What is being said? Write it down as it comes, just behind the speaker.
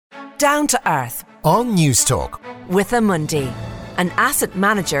Down to Earth on News Talk with Amundi, an asset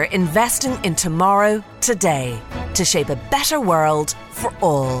manager investing in tomorrow, today, to shape a better world for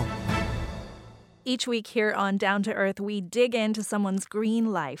all. Each week here on Down to Earth, we dig into someone's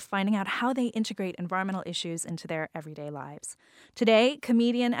green life, finding out how they integrate environmental issues into their everyday lives. Today,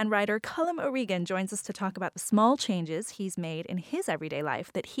 comedian and writer Colm O'Regan joins us to talk about the small changes he's made in his everyday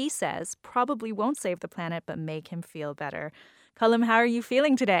life that he says probably won't save the planet but make him feel better. Colm, how are you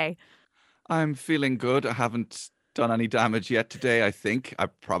feeling today? I'm feeling good. I haven't done any damage yet today, I think. I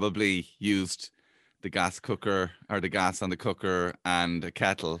probably used the gas cooker or the gas on the cooker and a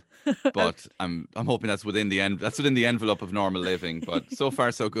kettle. But I'm hoping that's within the envelope of normal living. But so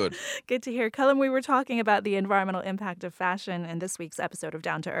far, so good. Good to hear. Colm, we were talking about the environmental impact of fashion in this week's episode of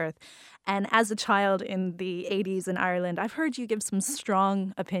Down to Earth. And as a child in the 80s in Ireland, I've heard you give some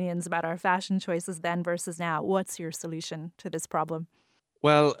strong opinions about our fashion choices then versus now. What's your solution to this problem?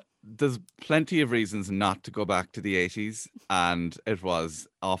 Well, there's plenty of reasons not to go back to the 80s, and it was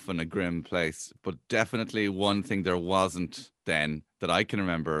often a grim place. But definitely one thing there wasn't then that I can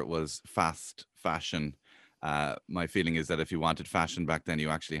remember was fast fashion. My feeling is that if you wanted fashion back then, you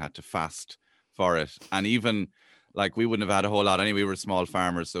actually had to fast for it. And even like we wouldn't have had a whole lot anyway. We were small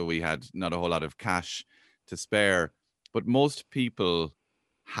farmers, so we had not a whole lot of cash to spare. But most people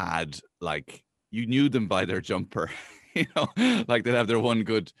had, like, you knew them by their jumper. Like they'd have their one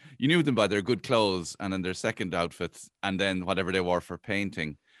good, you knew them by their good clothes and then their second outfits and then whatever they wore for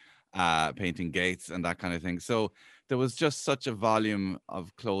painting gates and that kind of thing. So there was just such a volume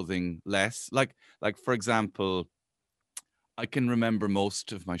of clothing less. Like for example, I can remember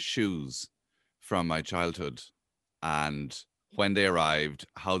most of my shoes from my childhood and when they arrived,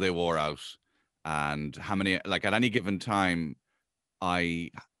 how they wore out and how many, like at any given time,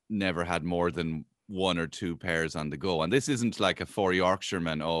 I never had more than one or two pairs on the go. And this isn't like a four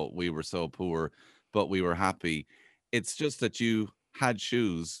Yorkshiremen, oh, we were so poor, but we were happy. It's just that you had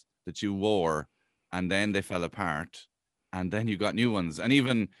shoes that you wore and then they fell apart and then you got new ones. And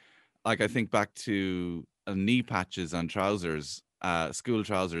even like I think back to knee patches on trousers, school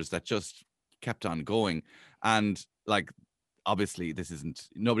trousers that just kept on going. And like, obviously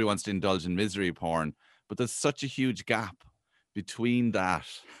nobody wants to indulge in misery porn, but there's such a huge gap between that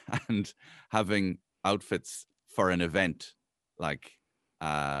and having outfits for an event. Like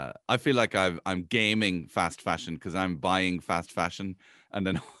I feel like I'm gaming fast fashion because I'm buying fast fashion and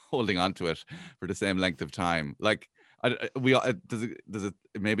then holding on to it for the same length of time. Like does it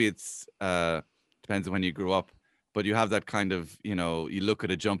maybe it's depends on when you grew up, but you have that kind of, you look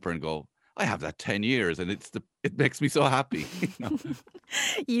at a jumper and go, I have that 10 years and it makes me so happy.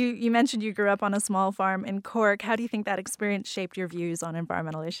 You mentioned you grew up on a small farm in Cork. How do you think that experience shaped your views on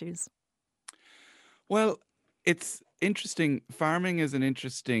environmental issues? Well, it's interesting. Farming is an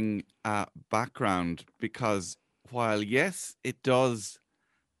interesting background because while, yes, it does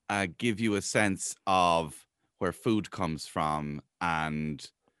give you a sense of where food comes from and,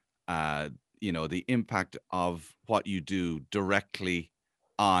 the impact of what you do directly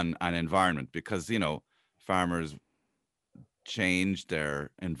on an environment because, farmers change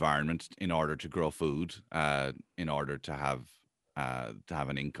their environment in order to grow food, in order to have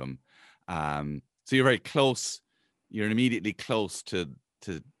an income. So you're very close. You're immediately close to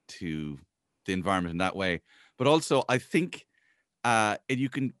the environment in that way. But also, I think you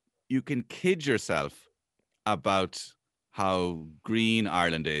can kid yourself about how green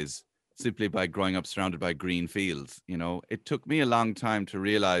Ireland is simply by growing up surrounded by green fields. It took me a long time to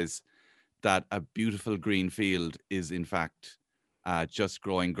realize that a beautiful green field is in fact just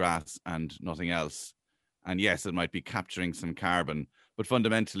growing grass and nothing else. And yes, it might be capturing some carbon, but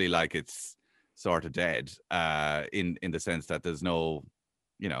fundamentally, like, it's sort of dead in the sense that there's no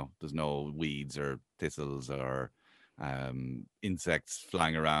weeds or thistles or insects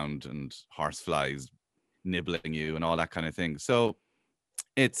flying around and horseflies nibbling you and all that kind of thing. So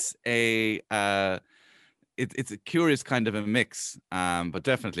it's it's a curious kind of a mix, but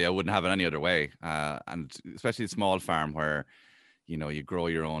definitely I wouldn't have it any other way. And especially a small farm where you grow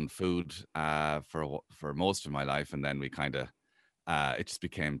your own food for most of my life, and then we kind of it just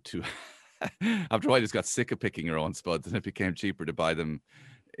became too. After a while, I just got sick of picking your own spuds, and it became cheaper to buy them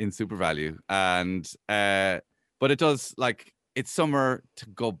in SuperValu. And but it does, like, it's somewhere to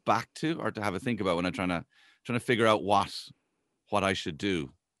go back to or to have a think about when I'm trying to figure out what I should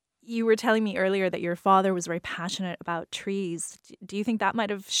do. You were telling me earlier that your father was very passionate about trees. Do you think that might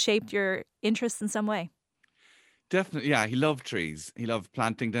have shaped your interest in some way? Definitely, yeah. He loved trees. He loved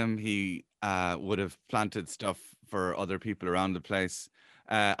planting them. He would have planted stuff for other people around the place.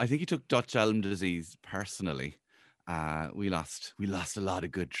 I think he took Dutch elm disease personally, we lost a lot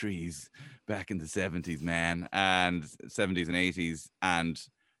of good trees back in the 70s, man, and 70s and 80s, and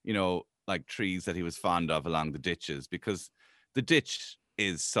like trees that he was fond of along the ditches, because the ditch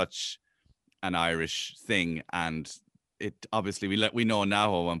is such an Irish thing, and it obviously we know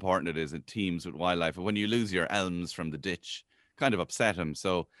now how important it is. It teems with wildlife. But when you lose your elms from the ditch, kind of upset him.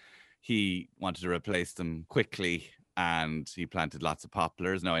 So he wanted to replace them quickly, and he planted lots of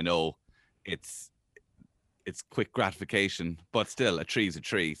poplars. Now I know it's quick gratification, but still, a tree's a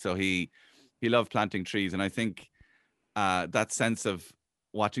tree. So he loved planting trees, and I think that sense of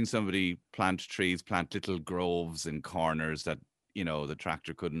watching somebody plant trees, plant little groves in corners that the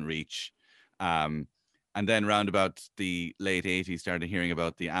tractor couldn't reach. And then round about the late 80s, started hearing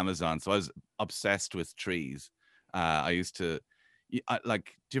about the Amazon. So I was obsessed with trees. I used to,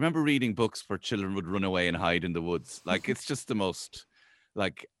 like, do you remember reading books where children would run away and hide in the woods? Like, it's just the most,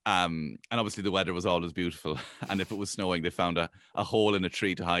 like, and obviously the weather was always beautiful. And if it was snowing, they found a hole in a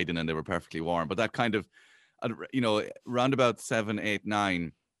tree to hide in, and they were perfectly warm. But that kind of, round about 7, 8,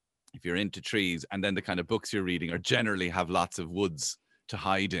 9, if you're into trees, and then the kind of books you're reading are generally have lots of woods to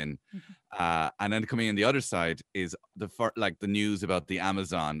hide in. And then coming in the other side is the news about the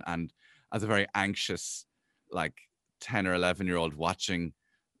Amazon. And as a very anxious, like 10 or 11-year-old, watching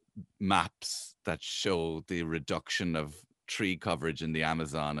maps that show the reduction of tree coverage in the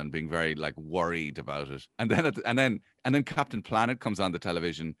Amazon and being very like worried about it. And then Captain Planet comes on the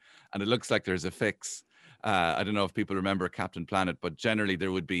television, and it looks like there's a fix. I don't know if people remember Captain Planet, but generally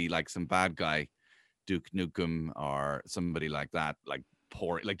there would be like some bad guy, Duke Nukem or somebody like that, like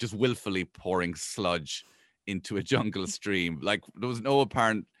just willfully pouring sludge into a jungle stream. Like, there was no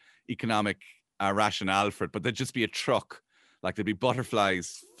apparent economic rationale for it, but there'd just be a truck, like there'd be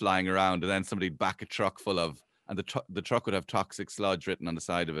butterflies flying around, and then somebody'd back a truck full of, and the truck would have toxic sludge written on the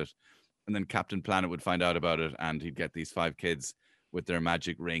side of it. And then Captain Planet would find out about it, and he'd get these 5 kids with their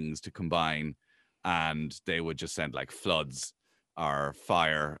magic rings to combine, and they would just send like floods or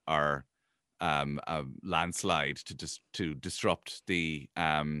fire or a landslide to disrupt the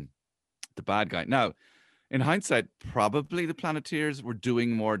bad guy. Now, in hindsight, probably the Planeteers were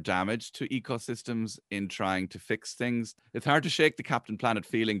doing more damage to ecosystems in trying to fix things. It's hard to shake the Captain Planet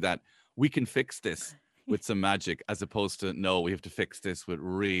feeling that we can fix this with some magic, as opposed to, no, we have to fix this with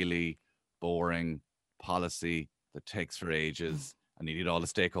really boring policy that takes for ages, and you need all the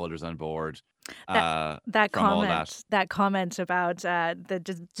stakeholders on board. That comment about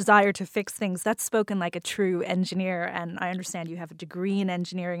the desire to fix things, that's spoken like a true engineer. And I understand you have a degree in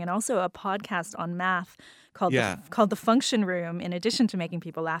engineering and also a podcast on math called The Function Room, in addition to making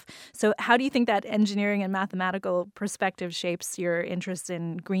people laugh. So how do you think that engineering and mathematical perspective shapes your interest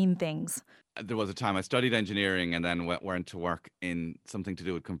in green things? There was a time I studied engineering and then went to work in something to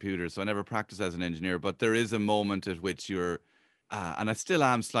do with computers. So I never practiced as an engineer, but there is a moment at which you're and I still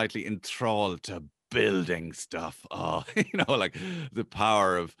am slightly enthralled to building stuff. Oh, like the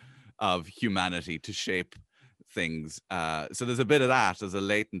power of humanity to shape things. So there's a bit of that. There's a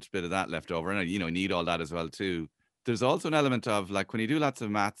latent bit of that left over, and I, need all that as well too. There's also an element of, like, when you do lots of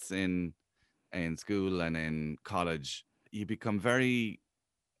maths in school and in college, you become very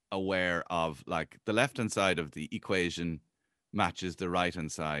aware of, like, the left hand side of the equation matches the right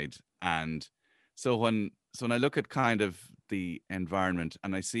hand side, and so when I look at kind of the environment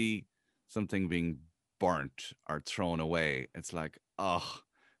and I see something being burnt or thrown away, it's like, oh,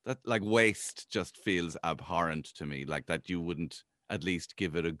 that, like, waste just feels abhorrent to me. Like, that you wouldn't at least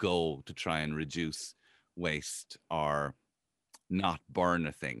give it a go to try and reduce waste or not burn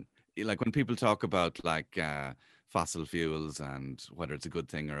a thing. Like, when people talk about, like, fossil fuels and whether it's a good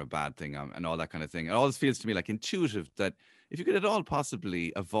thing or a bad thing, and all that kind of thing, it always feels to me like intuitive that if you could at all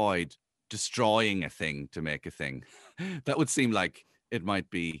possibly avoid destroying a thing to make a thing, that would seem like it might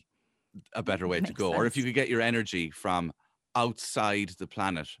be a better way to go. Makes Or if you sense. could get your energy from outside the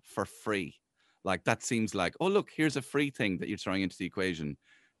planet for free, like, that seems like, oh, look, here's a free thing that you're throwing into the equation.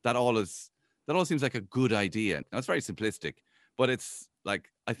 That all seems like a good idea. Now, it's very simplistic, but it's like,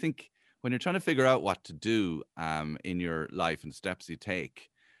 I think when you're trying to figure out what to do in your life and steps you take,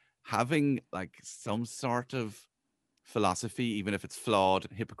 having, like, some sort of philosophy, even if it's flawed,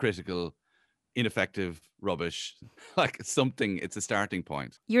 hypocritical, ineffective, rubbish, like something, it's a starting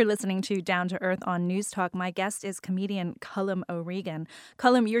point. You're listening to Down to Earth on News Talk. My guest is comedian Colm O'Regan.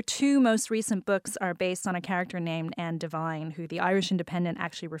 Colm, your 2 most recent books are based on a character named Anne Devine, who the Irish Independent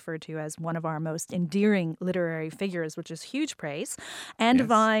actually referred to as one of our most endearing literary figures, which is huge praise. Anne Yes.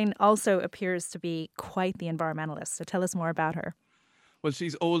 Devine also appears to be quite the environmentalist. So tell us more about her. Well,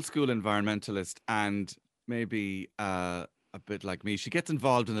 she's old school environmentalist, and maybe a bit like me. She gets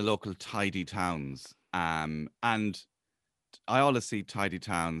involved in the local tidy towns And I always see tidy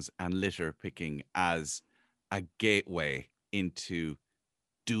towns and litter picking as a gateway into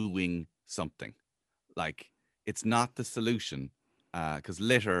doing something. Like, it's not the solution, because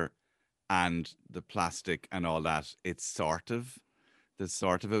litter and the plastic and all that, there's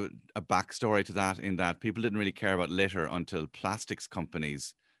sort of a backstory to that, in that people didn't really care about litter until plastics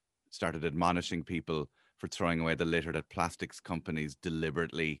companies started admonishing people for throwing away the litter, that plastics companies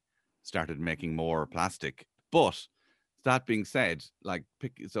deliberately started making more plastic. But that being said, like,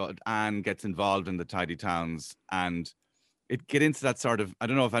 so Anne gets involved in the tidy towns, and it get into that sort of, I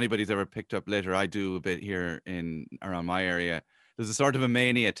don't know if anybody's ever picked up litter. I do a bit here in around my area. There's a sort of a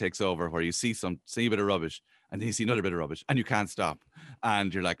mania takes over, where you see a bit of rubbish, and then you see another bit of rubbish, and you can't stop,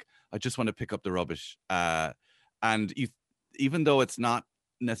 and you're like, I just want to pick up the rubbish. And even though it's not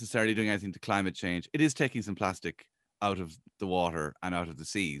necessarily doing anything to climate change, it is taking some plastic out of the water and out of the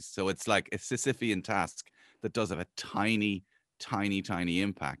seas. So it's like a Sisyphean task that does have a tiny, tiny, tiny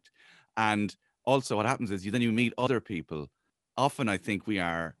impact. And also, what happens is you meet other people. Often, I think we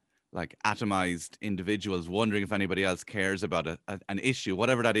are like atomized individuals, wondering if anybody else cares about an issue,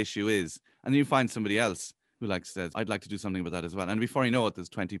 whatever that issue is. And then you find somebody else who says, I'd like to do something about that as well. And before you know it, there's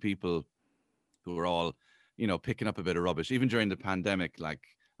 20 people who are all, picking up a bit of rubbish. Even during the pandemic, like,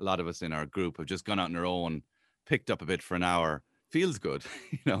 a lot of us in our group have just gone out on our own, picked up a bit for an hour. Feels good,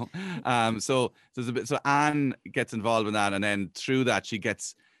 you know. So there's a bit. So Anne gets involved in that, and then through that,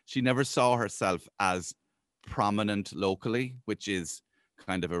 she never saw herself as prominent locally, which is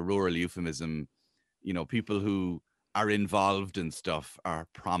kind of a rural euphemism. People who are involved in stuff are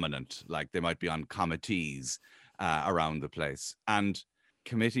prominent, like they might be on committees around the place. And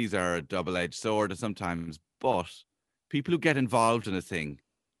committees are a double-edged sword sometimes, but people who get involved in a thing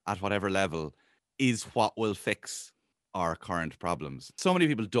at whatever level is what will fix our current problems. So many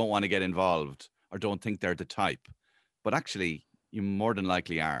people don't want to get involved or don't think they're the type, but actually you more than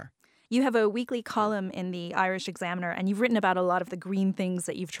likely are. You have a weekly column in the Irish Examiner, and you've written about a lot of the green things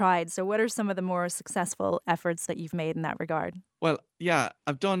that you've tried. So what are some of the more successful efforts that you've made in that regard? Well, yeah,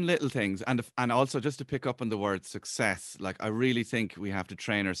 I've done little things. And also, just to pick up on the word success, like, I really think we have to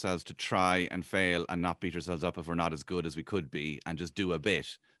train ourselves to try and fail and not beat ourselves up if we're not as good as we could be, and just do a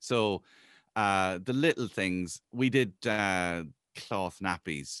bit. So the little things, we did cloth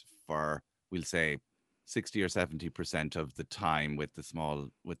nappies for, we'll say, 60 or 70% of the time with the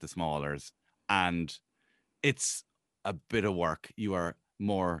smallers, and it's a bit of work. You are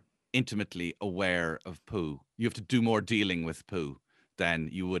more intimately aware of poo. You have to do more dealing with poo than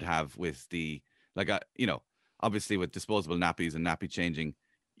you would have with the, like, obviously with disposable nappies and nappy changing,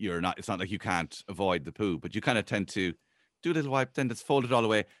 it's not like you can't avoid the poo, but you kind of tend to do a little wipe, then just fold it all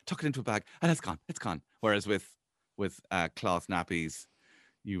away, tuck it into a bag, and it's gone. Whereas with cloth nappies,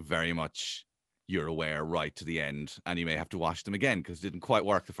 you're aware right to the end, and you may have to wash them again because it didn't quite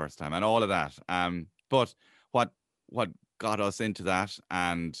work the first time, and all of that. But what got us into that,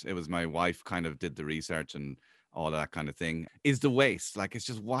 and it was my wife kind of did the research and all that kind of thing, is the waste. Like, it's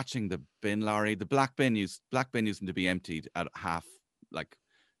just watching the bin lorry. The black bin used to be emptied at half, like,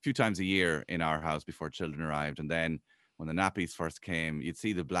 a few times a year in our house before children arrived. And then when the nappies first came, you'd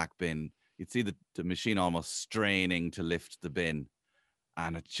see the black bin, you'd see the machine almost straining to lift the bin.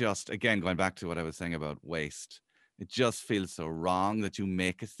 And it just, again, going back to what I was saying about waste, it just feels so wrong that you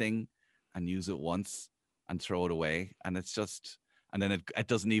make a thing and use it once and throw it away. And it's just, and then it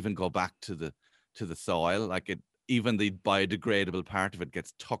doesn't even go back to the soil. Like, even the biodegradable part of it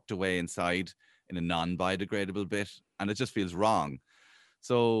gets tucked away inside in a non-biodegradable bit. And it just feels wrong.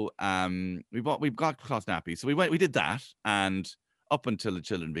 So we've got cloth nappies. So we did that. And up until the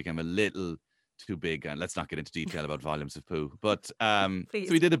children became a little too big, and let's not get into detail about volumes of poo, but so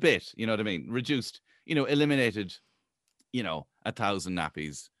we did a bit, you know what I mean, reduced, eliminated, 1,000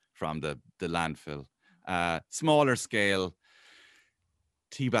 nappies from the landfill. Smaller scale,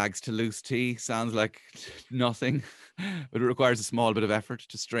 tea bags to loose tea sounds like nothing, but it requires a small bit of effort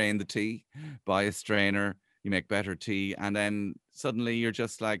to strain the tea. Buy a strainer, you make better tea, and then suddenly you're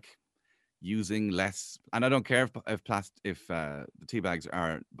just like using less. And I don't care if the tea bags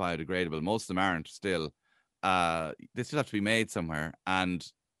are biodegradable. Most of them aren't still. They still have to be made somewhere, and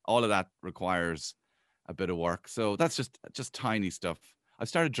all of that requires a bit of work. So that's just tiny stuff. I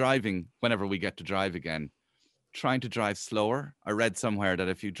started driving whenever we get to drive again, trying to drive slower. I read somewhere that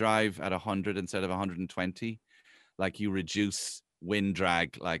if you drive at 100 instead of 120, like, you reduce wind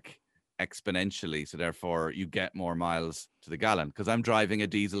drag like exponentially, so therefore you get more miles to the gallon. Because I'm driving a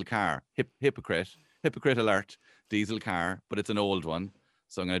diesel car, hypocrite alert, diesel car, but it's an old one,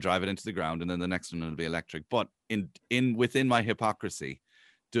 so I'm going to drive it into the ground, and then the next one will be electric. But within my hypocrisy,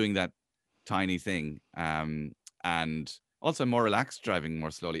 doing that tiny thing. And also more relaxed driving more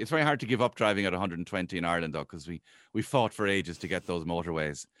slowly. It's very hard to give up driving at 120 in Ireland, though, because we fought for ages to get those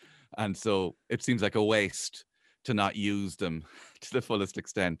motorways. And so it seems like a waste to not use them to the fullest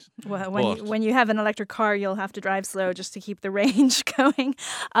extent. Well, But when you have an electric car, you'll have to drive slow just to keep the range going.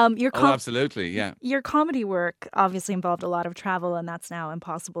 oh, absolutely, yeah. Your comedy work obviously involved a lot of travel, and that's now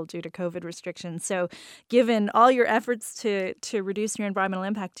impossible due to COVID restrictions. So, given all your efforts to reduce your environmental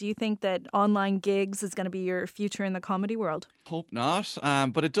impact, do you think that online gigs is going to be your future in the comedy world? Hope not.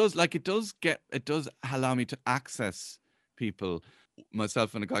 But it does allow me to access people.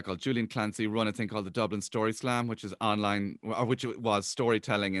 Myself and a guy called Julian Clancy run a thing called the Dublin Story Slam, which is online, or which it was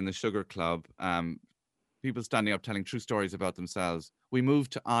storytelling in the Sugar Club. People standing up telling true stories about themselves. We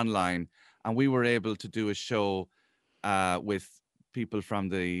moved to online, and we were able to do a show with people from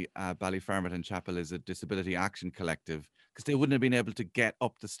the Ballyfermot Chapel is a Disability Action Collective, because they wouldn't have been able to get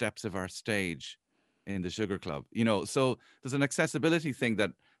up the steps of our stage in the Sugar Club. So there's an accessibility thing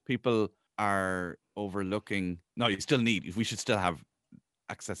that people are overlooking. No, we should still have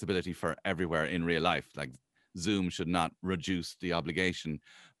accessibility for everywhere in real life. Like Zoom should not reduce the obligation,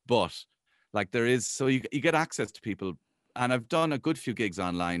 but like there is, so you get access to people. And I've done a good few gigs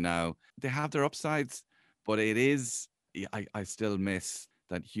online now. They have their upsides, but I still miss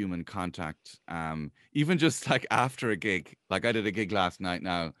that human contact. Even just like after a gig, like I did a gig last night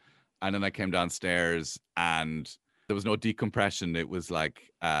now, and then I came downstairs and there was no decompression. It was like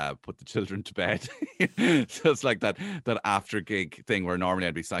put the children to bed. So it's like that after gig thing where normally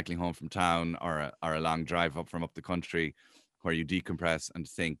I'd be cycling home from town or a long drive up the country, where you decompress and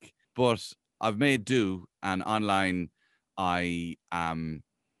think. But I've made do, and online I've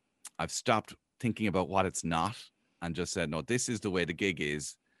stopped thinking about what it's not and just said, no, this is the way the gig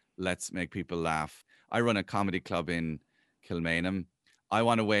is. Let's make people laugh. I run a comedy club in Kilmainham. I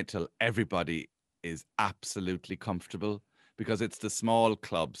want to wait till everybody is absolutely comfortable, because it's the small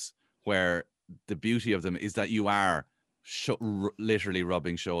clubs where the beauty of them is that you are literally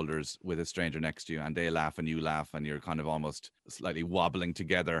rubbing shoulders with a stranger next to you, and they laugh and you laugh and you're kind of almost slightly wobbling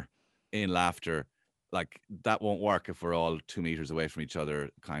together in laughter. Like that won't work if we're all 2 meters away from each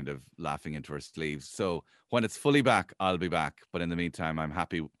other, kind of laughing into our sleeves. So when it's fully back, I'll be back. But in the meantime, I'm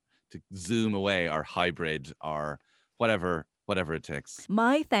happy to Zoom away or hybrid or whatever it takes.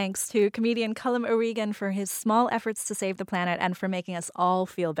 My thanks to comedian Colm O'Regan for his small efforts to save the planet and for making us all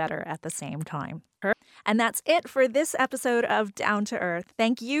feel better at the same time. And that's it for this episode of Down to Earth.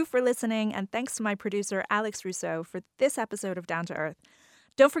 Thank you for listening, and thanks to my producer Alex Rousseau for this episode of Down to Earth.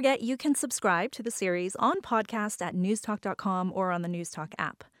 Don't forget, you can subscribe to the series on podcast at newstalk.com or on the Newstalk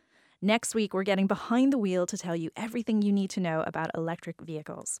app. Next week, we're getting behind the wheel to tell you everything you need to know about electric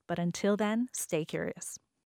vehicles. But until then, stay curious.